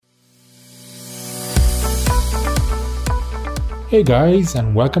Hey guys,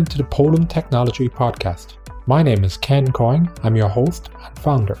 and welcome to the Poland Technology Podcast. My name is Ken Coyne, I'm your host and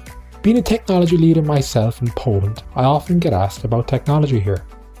founder. Being a technology leader myself in Poland, I often get asked about technology here,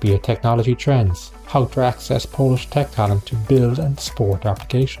 be it technology trends, how to access Polish tech talent to build and support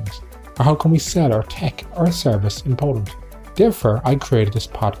applications, or how can we sell our tech or service in Poland. Therefore, I created this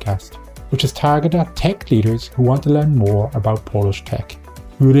podcast, which is targeted at tech leaders who want to learn more about Polish tech.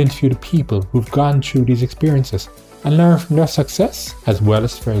 We will interview the people who've gone through these experiences and learn from their success as well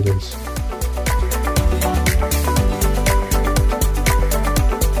as failures.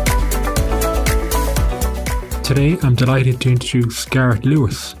 Today I'm delighted to introduce Gareth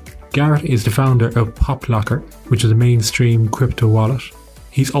Lewis. Gareth is the founder of PopLocker, which is a mainstream crypto wallet.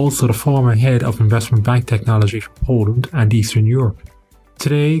 He's also the former head of investment bank technology for Poland and Eastern Europe.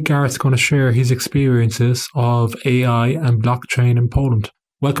 Today Gareth's going to share his experiences of AI and blockchain in Poland.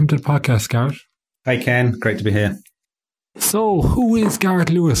 Welcome to the podcast, Gareth. Hi Ken, great to be here. So, who is Gareth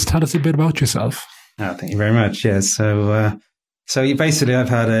Lewis? Tell us a bit about yourself. Oh, thank you very much. Yes, so I've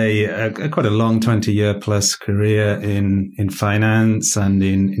had a quite a long 20-year plus career in finance and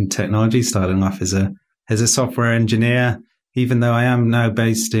in technology, starting off as a software engineer. Even though I am now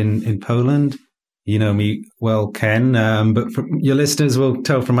based in Poland, you know me well, Ken. But your listeners will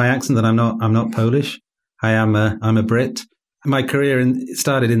tell from my accent that I'm not Polish. I'm a Brit. My career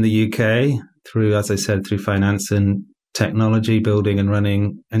started in the UK through, as I said, through finance and technology, building and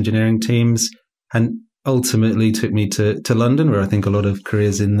running engineering teams, and ultimately took me to London, where I think a lot of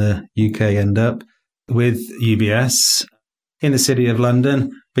careers in the UK end up, with UBS in the city of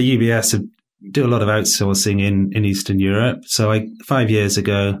London. But UBS do a lot of outsourcing in Eastern Europe. So 5 years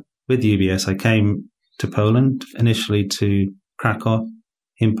ago with UBS, I came to Poland, initially to Krakow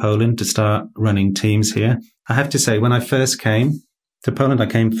in Poland, to start running teams here. I have to say, when I first came to Poland, I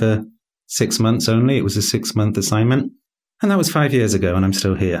came for 6 months only. It was a 6-month assignment. And that was 5 years ago, and I'm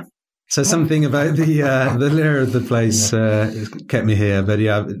still here. So something about the lure of the place kept me here. But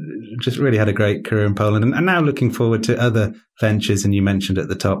yeah, just really had a great career in Poland. And now looking forward to other ventures. And you mentioned at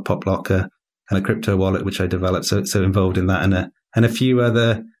the top, PopLocker and a crypto wallet, which I developed. So involved in that and a few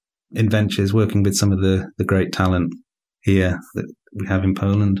other ventures, working with some of the great talent here that we have in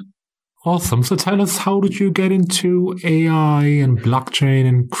Poland. Awesome. So tell us, how did you get into AI and blockchain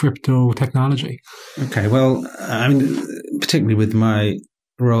and crypto technology? Okay, well, I mean, particularly with my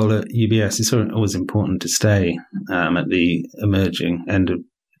role at UBS, it's always important to stay at the emerging end of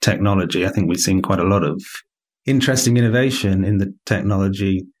technology. I think we've seen quite a lot of interesting innovation in the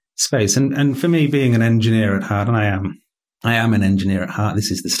technology space. And for me, being an engineer at heart, and I am an engineer at heart, this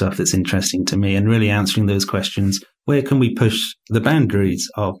is the stuff that's interesting to me, and really answering those questions. Where can we push the boundaries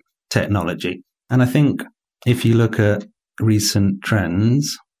of technology? And I think if you look at recent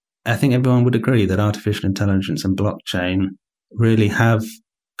trends, I think everyone would agree that artificial intelligence and blockchain really have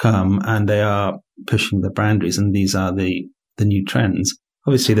come, and they are pushing the boundaries, and these are the new trends.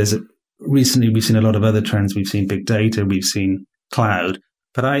 Obviously, recently we've seen a lot of other trends. We've seen big data, we've seen cloud,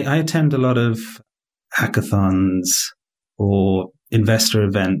 but I attend a lot of hackathons or investor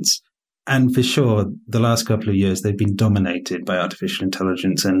events. And for sure, the last couple of years, they've been dominated by artificial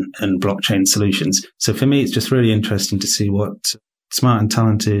intelligence and blockchain solutions. So for me, it's just really interesting to see what smart and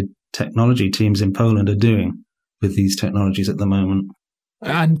talented technology teams in Poland are doing with these technologies at the moment.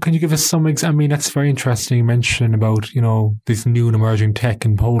 And can you give us some I mean, that's very interesting. You mentioned about, this new and emerging tech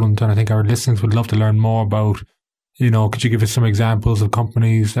in Poland. And I think our listeners would love to learn more about, could you give us some examples of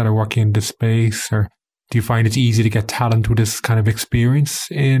companies that are working in this space? Or do you find it's easy to get talent with this kind of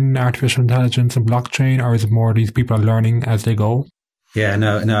experience in artificial intelligence and blockchain? Or is it more these people are learning as they go? Yeah,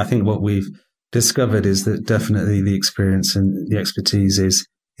 no, I think what we've discovered is that definitely the experience and the expertise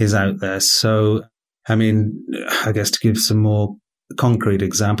is out there. So, I mean, I guess to give some more concrete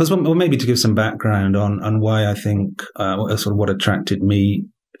examples, or maybe to give some background on why I think, what attracted me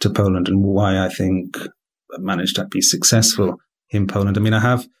to Poland and why I think I managed to be successful in Poland. I mean,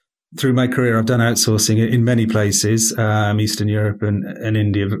 through my career, I've done outsourcing in many places, Eastern Europe and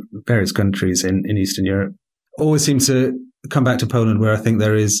India, various countries in Eastern Europe. Always seem to come back to Poland, where I think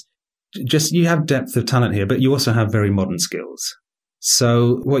there is you have depth of talent here, but you also have very modern skills.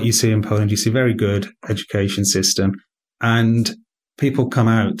 So what you see in Poland, you see a very good education system, and people come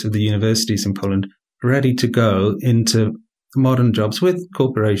out of the universities in Poland ready to go into modern jobs with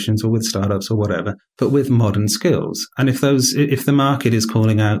corporations or with startups or whatever, but with modern skills. And if the market is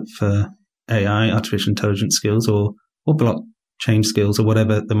calling out for AI, artificial intelligence skills, or blockchain skills, or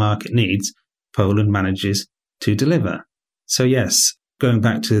whatever the market needs, Poland manages to deliver. So yes, going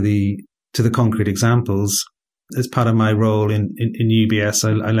back to the concrete examples, as part of my role in UBS,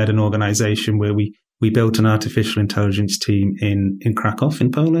 I led an organization where we We built an artificial intelligence team in Krakow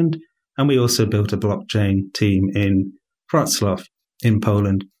in Poland, and we also built a blockchain team in Wrocław in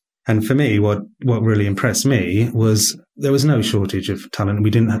Poland. And for me, what really impressed me was there was no shortage of talent. We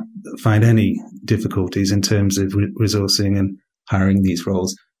didn't find any difficulties in terms of resourcing and hiring these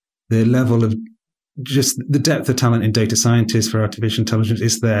roles. The level of just the depth of talent in data scientists for artificial intelligence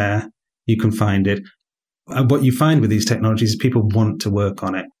is there. You can find it. And what you find with these technologies is people want to work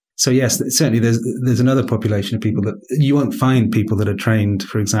on it. So yes, certainly there's another population of people that you won't find people that are trained,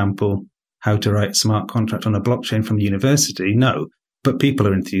 for example, how to write a smart contract on a blockchain from university. No, but people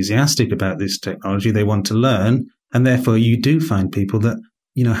are enthusiastic about this technology. They want to learn. And therefore you do find people that,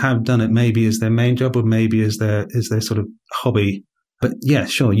 have done it maybe as their main job or maybe as their sort of hobby. But yeah,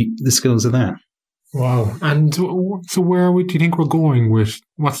 sure, the skills are there. Wow. And so where do you think we're going with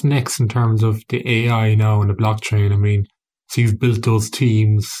what's next in terms of the AI now and the blockchain? I mean, so you've built those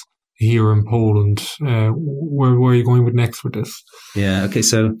teams here in Poland. Where are you going with next with this? Yeah. Okay.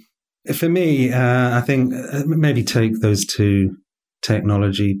 So for me, I think maybe take those two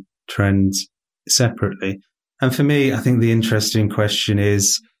technology trends separately. And for me, I think the interesting question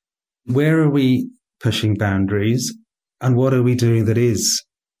is, where are we pushing boundaries and what are we doing that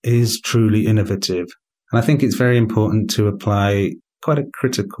is truly innovative? And I think it's very important to apply quite a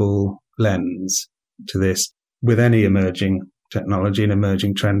critical lens to this. With any emerging technology and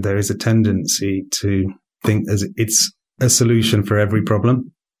emerging trend, there is a tendency to think as it's a solution for every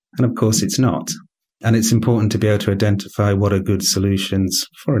problem. And of course it's not. And it's important to be able to identify what are good solutions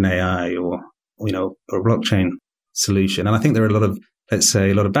for an AI or a blockchain solution. And I think there are a lot of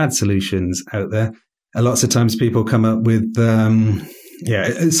bad solutions out there. And lots of times people come up with,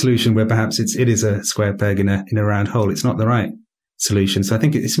 a solution where perhaps it is a square peg in a round hole. It's not the right solution. So I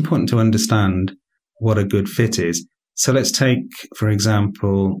think it's important to understand what a good fit is. So let's take, for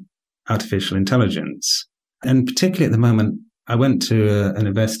example, artificial intelligence. And particularly at the moment, I went to an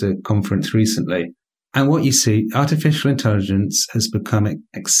investor conference recently. And what you see, artificial intelligence has become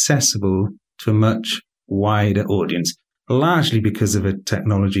accessible to a much wider audience, largely because of a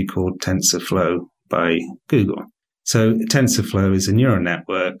technology called TensorFlow by Google. So TensorFlow is a neural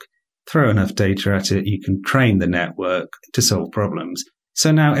network. Throw enough data at it, you can train the network to solve problems.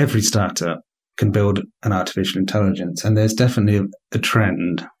 So now every startup can build an artificial intelligence, and there's definitely a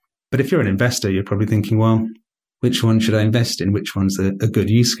trend. But if you're an investor, you're probably thinking, well, which one should I invest in? Which ones are good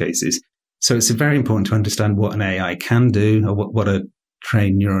use cases? So it's very important to understand what an AI can do, or what a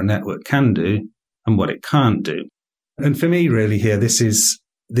trained neural network can do, and what it can't do. And for me, really, here, this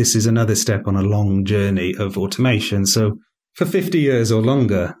is another step on a long journey of automation. So for 50 years or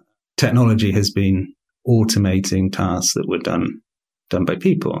longer, technology has been automating tasks that were done by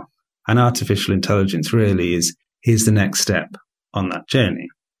people. And artificial intelligence really is the next step on that journey.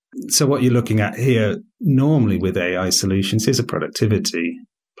 So what you're looking at here normally with AI solutions is a productivity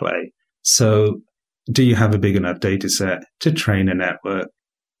play. So do you have a big enough data set to train a network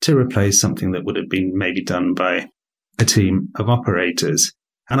to replace something that would have been maybe done by a team of operators?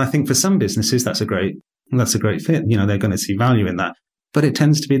 And I think for some businesses, that's a great fit. They're going to see value in that. But it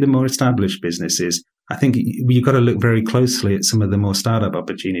tends to be the more established businesses. I think you've got to look very closely at some of the more startup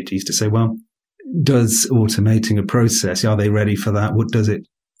opportunities to say, well, does automating a process, are they ready for that? What does it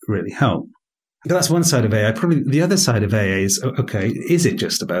really help? But that's one side of AI. Probably the other side of AI is, okay, is it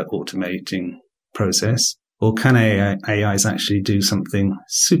just about automating process? Or can AIs actually do something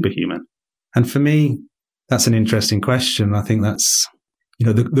superhuman? And for me, that's an interesting question. I think that's,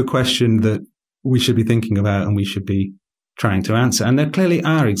 the question that we should be thinking about and we should be trying to answer. And there clearly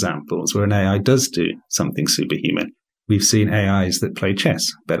are examples where an AI does do something superhuman. We've seen AIs that play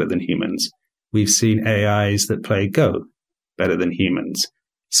chess better than humans. We've seen AIs that play Go better than humans.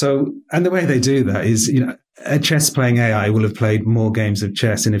 So, and the way they do that is, a chess playing AI will have played more games of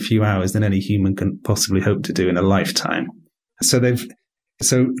chess in a few hours than any human can possibly hope to do in a lifetime. So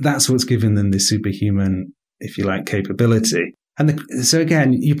that's what's given them this superhuman, if you like, capability. And so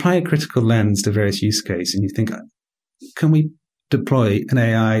again, you apply a critical lens to various use cases and you think, can we deploy an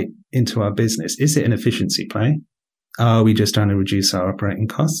AI into our business? Is it an efficiency play? Are we just trying to reduce our operating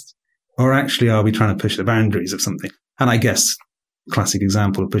costs? Or actually, are we trying to push the boundaries of something? And I guess classic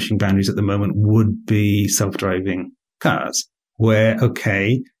example of pushing boundaries at the moment would be self-driving cars, where,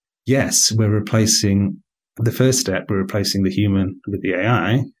 okay, yes, we're replacing the first step, we're replacing the human with the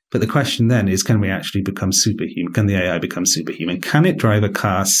AI. But the question then is, can we actually become superhuman? Can the AI become superhuman? Can it drive a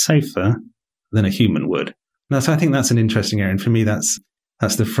car safer than a human would? Now, so I think that's an interesting area. And for me, that's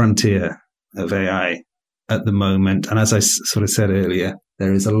the frontier of AI at the moment. And as I sort of said earlier,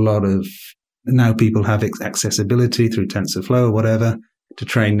 there is a lot of, now people have accessibility through TensorFlow or whatever to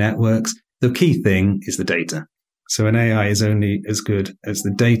train networks. the key thing is the data. So an AI is only as good as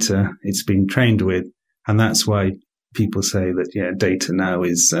the data it's been trained with. And that's why people say that, data now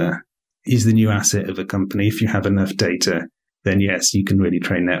is the new asset of a company. If you have enough data, then yes, you can really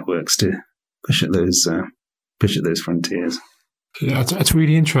train networks to push at those frontiers. Yeah, it's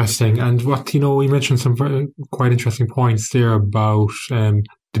really interesting. And what, we mentioned some quite interesting points there about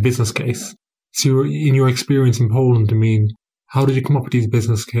the business case. So in your experience in Poland, how did you come up with these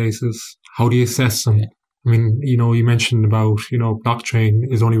business cases? How do you assess them? You mentioned about, blockchain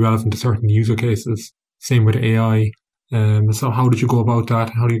is only relevant to certain user cases. Same with AI. So how did you go about that?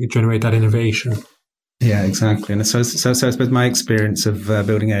 How do you generate that innovation? Yeah, exactly. And so I suppose my experience of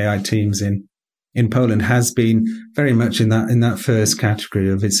building AI teams in Poland has been very much in that first category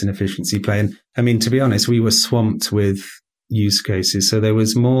of it's an efficiency play. And to be honest, we were swamped with use cases. So there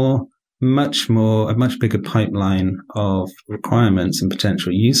was a much bigger pipeline of requirements and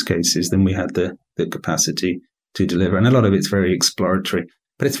potential use cases than we had the capacity to deliver. And a lot of it's very exploratory.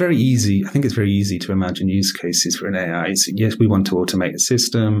 But it's very easy. I think it's very easy to imagine use cases for an AI. So yes, we want to automate a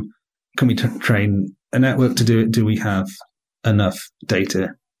system. Can we train a network to do it? Do we have enough data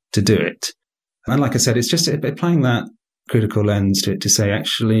to do it? And like I said, it's just applying that critical lens to it to say,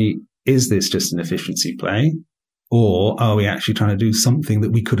 actually, is this just an efficiency play? Or are we actually trying to do something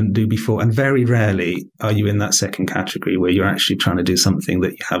that we couldn't do before? And very rarely are you in that second category where you're actually trying to do something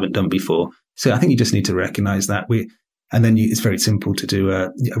that you haven't done before. So I think you just need to recognize that. And then it's very simple to do a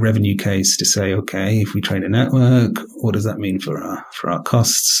revenue case to say, okay, if we train a network, what does that mean for our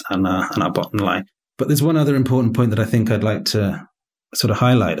costs and our bottom line? But there's one other important point that I think I'd like to sort of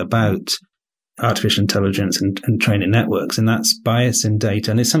highlight about artificial intelligence and training networks, and that's bias in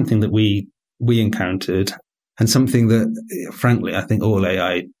data. And it's something that we encountered, and something that, frankly, I think all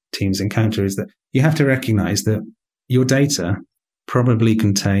AI teams encounter, is that you have to recognize that your data probably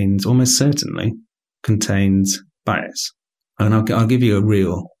almost certainly contains bias. And I'll give you a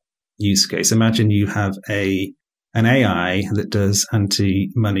real use case. Imagine you have an AI that does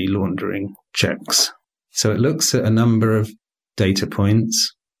anti-money laundering checks. So it looks at a number of data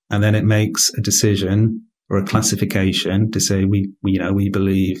points, and then it makes a decision or a classification to say we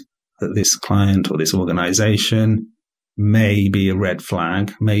believe that this client or this organization may be a red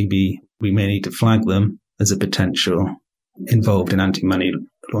flag. Maybe we may need to flag them as a potential involved in anti-money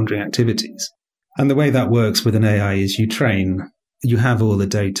laundering activities. And the way that works with an AI is you have all the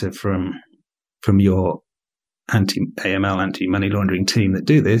data from your anti-AML, anti-money laundering team that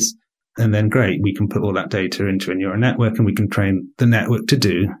do this. And then great, we can put all that data into a neural network and we can train the network to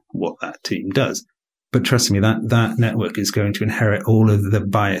do what that team does. But trust me, that network is going to inherit all of the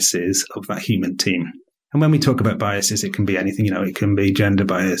biases of that human team. And when we talk about biases, it can be anything, it can be gender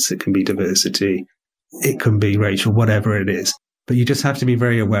bias, it can be diversity, it can be racial, whatever it is. But you just have to be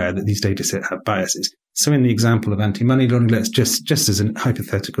very aware that these data sets have biases. So in the example of anti-money laundering, let's just as a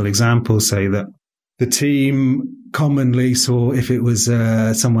hypothetical example, say that the team commonly saw if it was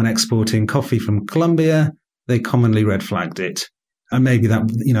someone exporting coffee from Colombia, they commonly red flagged it. And maybe that,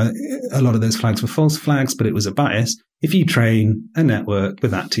 a lot of those flags were false flags, but it was a bias. If you train a network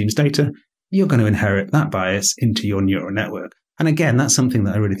with that team's data, you're going to inherit that bias into your neural network. And again, that's something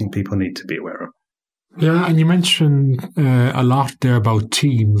that I really think people need to be aware of. Yeah, and you mentioned a lot there about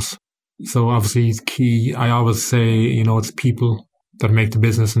teams. So obviously it's key. I always say, it's people that make the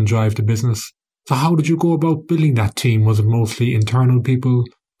business and drive the business. So how did you go about building that team? Was it mostly internal people?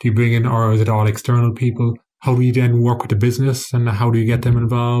 Do you bring in, or is it all external people? How do you then work with the business, and how do you get them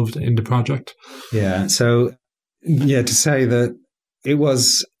involved in the project? Yeah, so to say that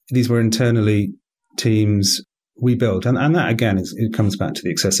these were internally teams we built, and that again it comes back to the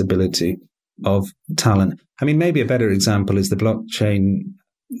accessibility of talent. Maybe a better example is the blockchain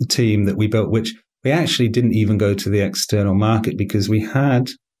team that we built, which we actually didn't even go to the external market because we had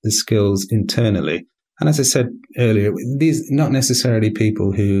the skills internally. And as I said earlier, these not necessarily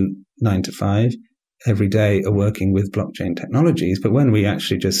people who 9 to 5 every day are working with blockchain technologies, but when we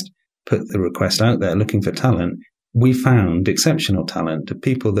actually just put the request out there looking for talent, we found exceptional talent, the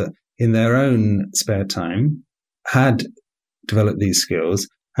people that in their own spare time had developed these skills.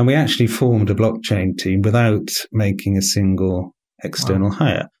 And we actually formed a blockchain team without making a single external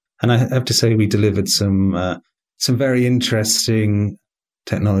hire. And I have to say we delivered some very interesting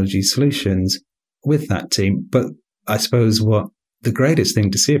technology solutions with that team. But I suppose what the greatest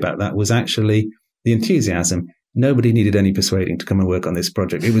thing to see about that was actually the enthusiasm. Nobody needed any persuading to come and work on this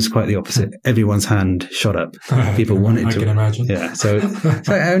project. It was quite the opposite. Everyone's hand shot up. People wanted to. I can imagine. Yeah. So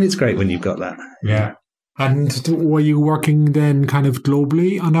and it's great when you've got that. Yeah. And were you working then kind of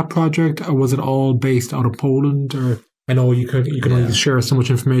globally on that project, or was it all based out of Poland? Or I know you can only share so much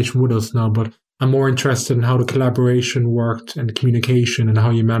information with us now, but I'm more interested in how the collaboration worked and the communication and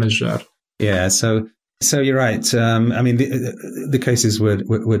how you managed that. Yeah, so you're right. I mean, the cases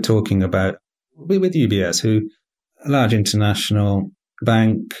we're talking about with UBS, who a large international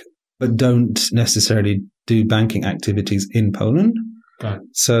bank, but don't necessarily do banking activities in Poland. Okay.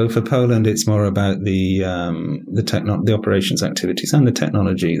 So for Poland, it's more about the operations activities and the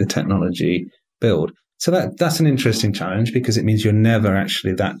technology build. So that's an interesting challenge because it means you're never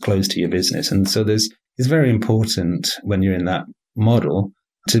actually that close to your business. And so it's very important when you're in that model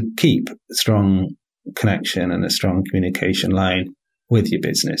to keep a strong connection and a strong communication line with your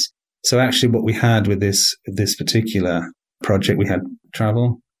business. So actually what we had with this particular project, we had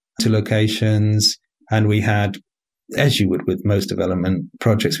travel to locations, and we had, as you would with most development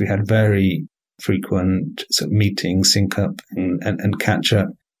projects, we had very frequent sort of meetings, sync up and catch up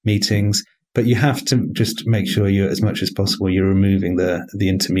meetings. But you have to just make sure as much as possible, you're removing the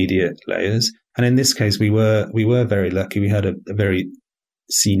intermediate layers. And in this case, we were very lucky. We had a very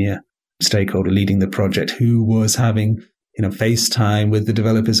senior stakeholder leading the project who was having, FaceTime with the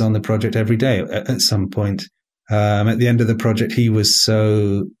developers on the project every day. At some point, at the end of the project, he was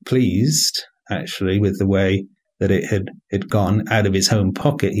so pleased actually with the way that it had gone. Out of his home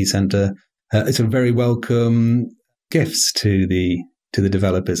pocket, he sent a sort of very welcome gifts to the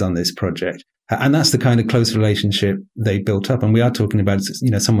developers on this project. And that's the kind of close relationship they built up. And we are talking about,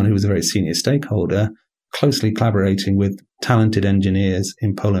 someone who was a very senior stakeholder, closely collaborating with talented engineers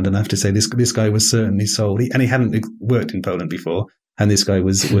in Poland. And I have to say, this guy was certainly sold. He hadn't worked in Poland before. And this guy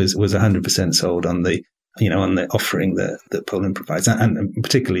was 100% sold on the offering that Poland provides, and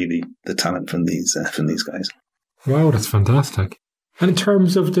particularly the talent from these guys. Wow, that's fantastic. And in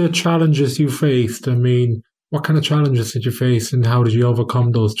terms of the challenges you faced, I mean, what kind of challenges did you face and how did you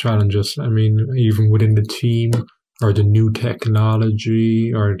overcome those challenges? I mean, even within the team or the new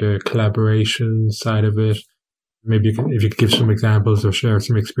technology or the collaboration side of it? Maybe if you could give some examples or share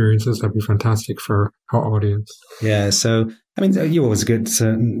some experiences, that'd be fantastic for our audience. Yeah, so I mean, you always get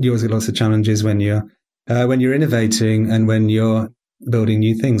lots of challenges when you're innovating and when you're building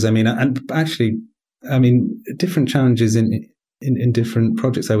new things. I mean, and actually, different challenges in different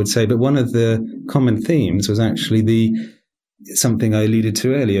projects, I would say. But one of the common themes was actually something I alluded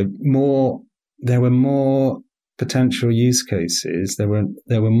to earlier. There were more potential use cases. There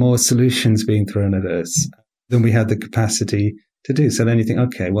were more solutions being thrown at us than we had the capacity to do. So then you think,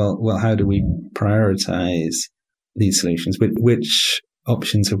 okay, well, how do we prioritize these solutions? Which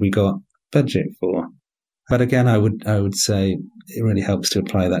options have we got budget for? But again, I would say it really helps to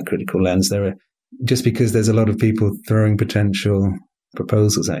apply that critical lens. Just because there's a lot of people throwing potential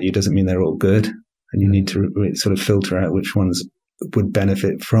proposals at you doesn't mean they're all good. And you need to sort of filter out which ones would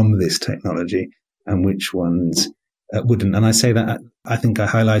benefit from this technology and which ones wouldn't. And I say that, I think I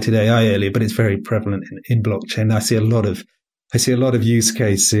highlighted AI earlier, but it's very prevalent in blockchain. I see a lot of use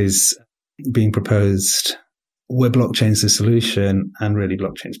cases being proposed where blockchain's the solution, and really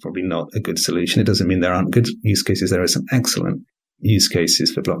blockchain's probably not a good solution. It doesn't mean there aren't good use cases. There are some excellent use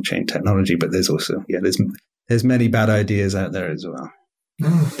cases for blockchain technology, but there's also, there's many bad ideas out there as well.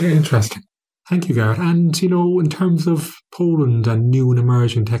 Oh, very interesting. Thank you, Gareth. And, in terms of Poland and new and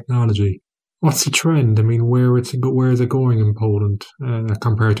emerging technology, what's the trend? I mean, where is it going in Poland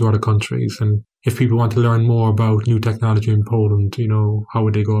compared to other countries? And if people want to learn more about new technology in Poland, how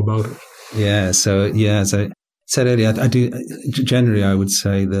would they go about it? Yeah, so, as I said earlier, I would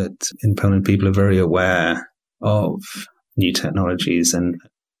say that in Poland, people are very aware of new technologies and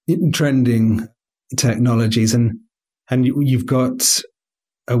trending technologies. And you've got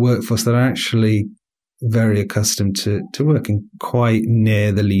a workforce that are actually very accustomed to working quite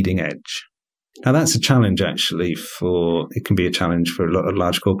near the leading edge. Now, that's a challenge, actually, it can be a challenge for a lot of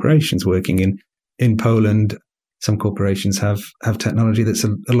large corporations working in Poland. Some corporations have technology that's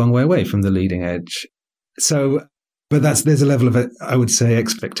a long way away from the leading edge. So, but there's a level of, I would say,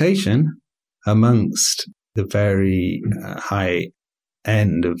 expectation amongst the very high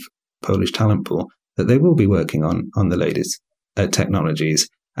end of Polish talent pool that they will be working on the latest technologies.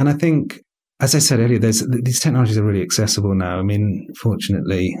 And I think, as I said earlier, these technologies are really accessible now. I mean,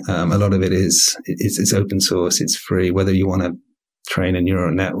 fortunately, a lot of it is open source. It's free, whether you want to train a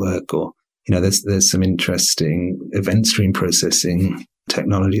neural network or, there's some interesting event stream processing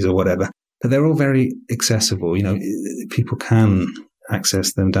technologies or whatever. But they're all very accessible. People can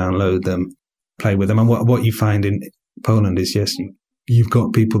access them, download them, play with them. And what you find in Poland is, yes, you've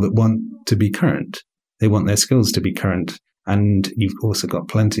got people that want to be current. They want their skills to be current. And you've also got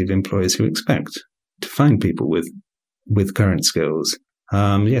plenty of employers who expect to find people with current skills.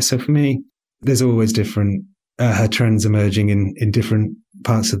 So for me, there's always different trends emerging in different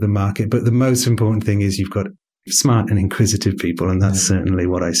parts of the market. But the most important thing is you've got smart and inquisitive people, and that's certainly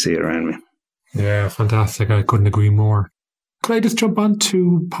what I see around me. Yeah, fantastic. I couldn't agree more. Could I just jump on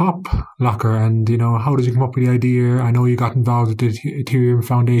to PopLocker and, how did you come up with the idea? I know you got involved with the Ethereum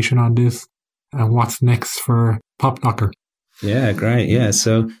Foundation on this. And what's next for PopLocker? Yeah, great. Yeah,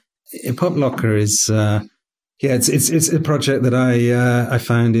 so PopLocker is it's a project that I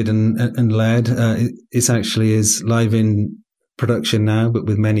founded and led. It actually is live in production now, but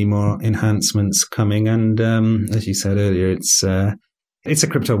with many more enhancements coming. And as you said earlier, it's a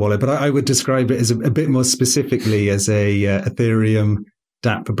crypto wallet, but I would describe it as a bit more specifically as a Ethereum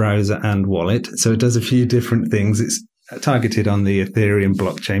dApp browser and wallet. So it does a few different things. It's targeted on the Ethereum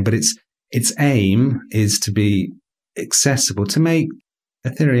blockchain, but its aim is to be accessible, to make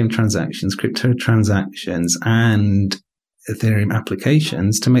Ethereum transactions, crypto transactions, and Ethereum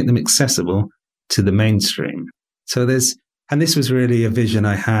applications, to make them accessible to the mainstream. So this was really a vision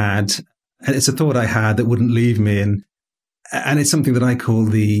I had, and it's a thought I had that wouldn't leave me. And it's something that I call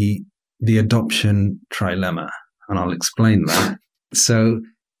the adoption trilemma, and I'll explain that. So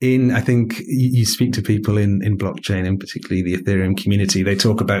I think you speak to people in blockchain, and particularly the Ethereum community, they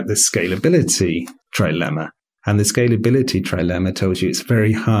talk about the scalability trilemma. And the scalability trilemma tells you it's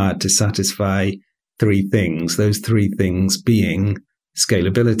very hard to satisfy three things, those three things being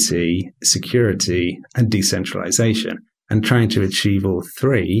scalability, security, and decentralization. And trying to achieve all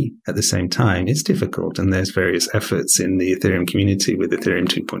three at the same time is difficult. And there's various efforts in the Ethereum community with Ethereum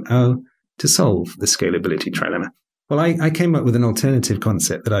 2.0 to solve the scalability trilemma. Well, I came up with an alternative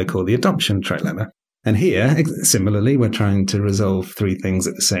concept that I call the adoption trilemma. And here, similarly, we're trying to resolve three things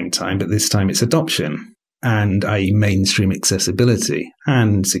at the same time, but this time it's adoption, and i.e. mainstream accessibility,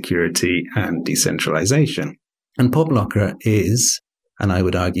 and security, and decentralization. And PopLocker is, and I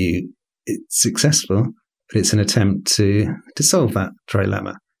would argue it's successful, but it's an attempt to solve that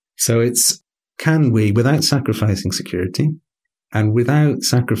trilemma. So can we, without sacrificing security and without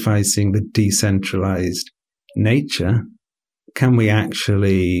sacrificing the decentralized nature, can we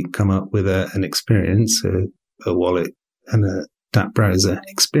actually come up with an experience, a wallet and a dApp browser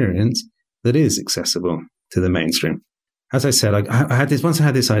experience that is accessible to the mainstream? As I said, once I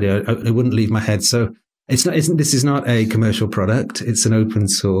had this idea, it wouldn't leave my head. So this is not a commercial product. It's an open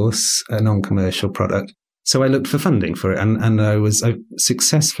source, a non-commercial product. So I looked for funding for it, and I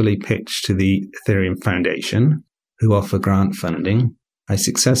successfully pitched to the Ethereum Foundation, who offer grant funding. I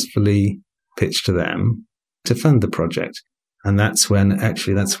successfully pitched to them to fund the project. And that's when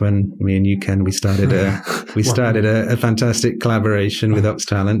me and you, Ken, we started a fantastic collaboration with Ops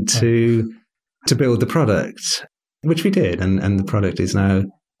Talent to build the product, which we did. And the product is now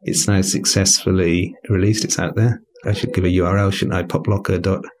successfully released. It's out there. I should give a URL, shouldn't I?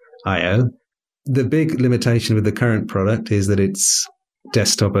 poplocker.io. The big limitation with the current product is that it's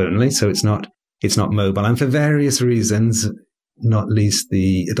desktop only, so it's not mobile. And for various reasons, not least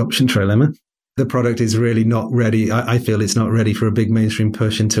the adoption trilemma, the product is really not ready. I feel it's not ready for a big mainstream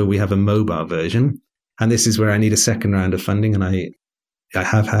push until we have a mobile version. And this is where I need a second round of funding. And I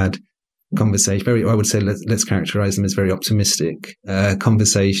have had conversations, I would say let's characterize them as very optimistic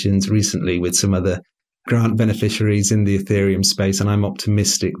conversations recently with some other grant beneficiaries in the Ethereum space. And I'm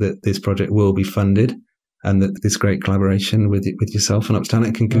optimistic that this project will be funded and that this great collaboration with yourself and Ops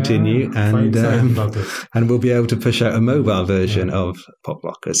Talent can continue. And we'll be able to push out a mobile version of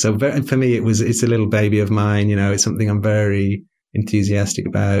PopLocker. So for me, it's a little baby of mine. It's something I'm very enthusiastic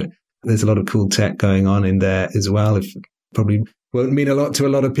about. There's a lot of cool tech going on in there as well. It probably won't mean a lot to a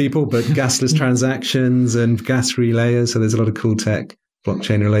lot of people, but gasless transactions and gas relayers. So there's a lot of cool tech,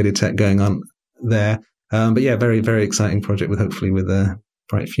 blockchain related tech going on there. But yeah, very, very exciting project hopefully with a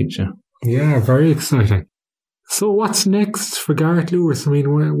bright future. Yeah, very exciting. So what's next for Gareth Lewis? I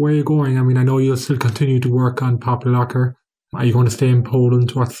mean, where are you going? I mean, I know you'll still continue to work on PopLocker. Are you going to stay in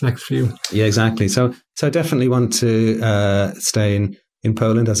Poland? What's next for you? Yeah, exactly. So I definitely want to stay in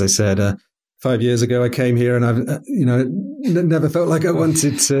Poland. As I said, 5 years ago I came here, and I've never felt like I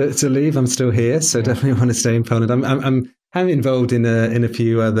wanted to leave. I'm still here, so definitely want to stay in Poland. I'm involved in a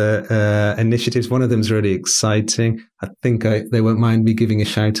few other initiatives. One of them is really exciting. I think they won't mind me giving a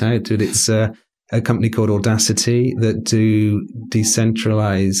shout out to it. It's a company called Audacity that do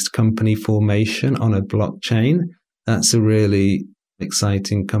decentralized company formation on a blockchain. That's a really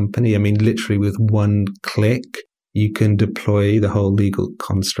exciting company. I mean, literally with one click, you can deploy the whole legal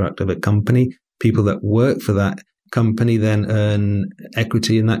construct of a company. People that work for that company then earn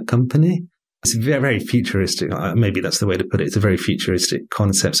equity in that company. It's very, very futuristic. Maybe that's the way to put it. It's a very futuristic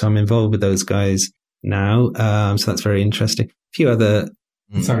concept. So I'm involved with those guys now. So that's very interesting. A few other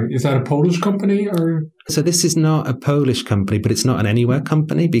Sorry, is that a Polish company or? So this is not a Polish company, but it's not an anywhere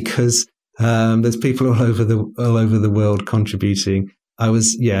company because there's people all over the world contributing. I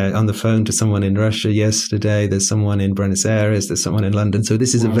was on the phone to someone in Russia yesterday. There's someone in Buenos Aires. There's someone in London. So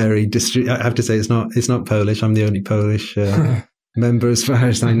this is a very I have to say it's not Polish. I'm the only Polish member as far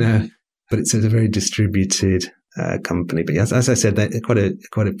as I know. But it's a very distributed company. But as I said, they're quite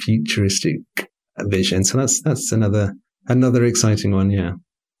a futuristic vision. So that's another exciting one. Yeah.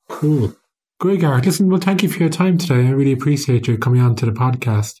 Cool. Great, Gareth. Listen, well, thank you for your time today. I really appreciate you coming on to the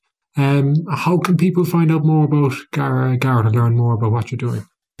podcast. How can people find out more about Gareth and learn more about what you're doing?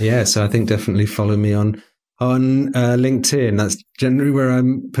 Yeah, so I think definitely follow me on LinkedIn. That's generally where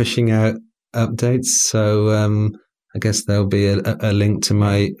I'm pushing out updates. So I guess there'll be a link to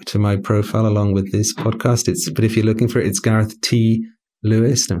my profile along with this podcast. But if you're looking for it, it's Gareth T.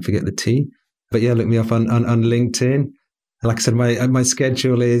 Lewis. Don't forget the T. But yeah, look me up on LinkedIn. Like I said, my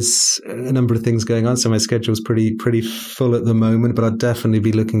schedule is a number of things going on, so my schedule is pretty full at the moment. But I'll definitely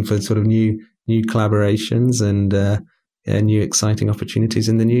be looking for sort of new collaborations and new exciting opportunities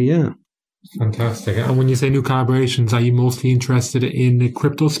in the new year. Fantastic. And when you say new collaborations, are you mostly interested in the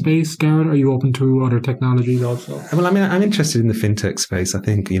crypto space, Gareth? Are you open to other technologies also? Well, I mean, I'm interested in the fintech space. I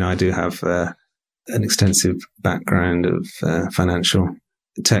think I do have an extensive background of financial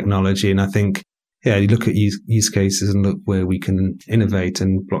technology, and I think. Yeah, you look at use cases and look where we can innovate,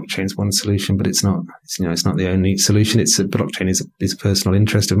 and blockchain's one solution, but it's not the only solution. Blockchain is a personal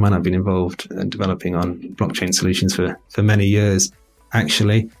interest of mine. I've been involved in developing on blockchain solutions for many years,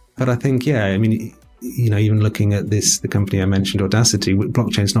 actually. But I think, even looking at the company I mentioned, Audacity,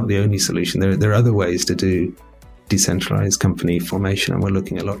 blockchain's not the only solution. There are other ways to do decentralized company formation, and we're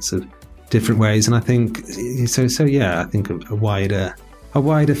looking at lots of different ways. And I think I think a wider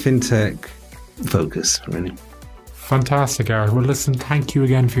fintech focus, really. Fantastic, Gareth. Well, listen, thank you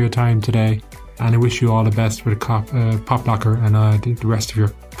again for your time today, and I wish you all the best with PopLocker and the rest of your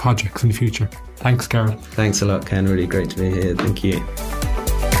projects in the future. Thanks, Gareth. Thanks a lot, Ken. Really great to be here. Thank you.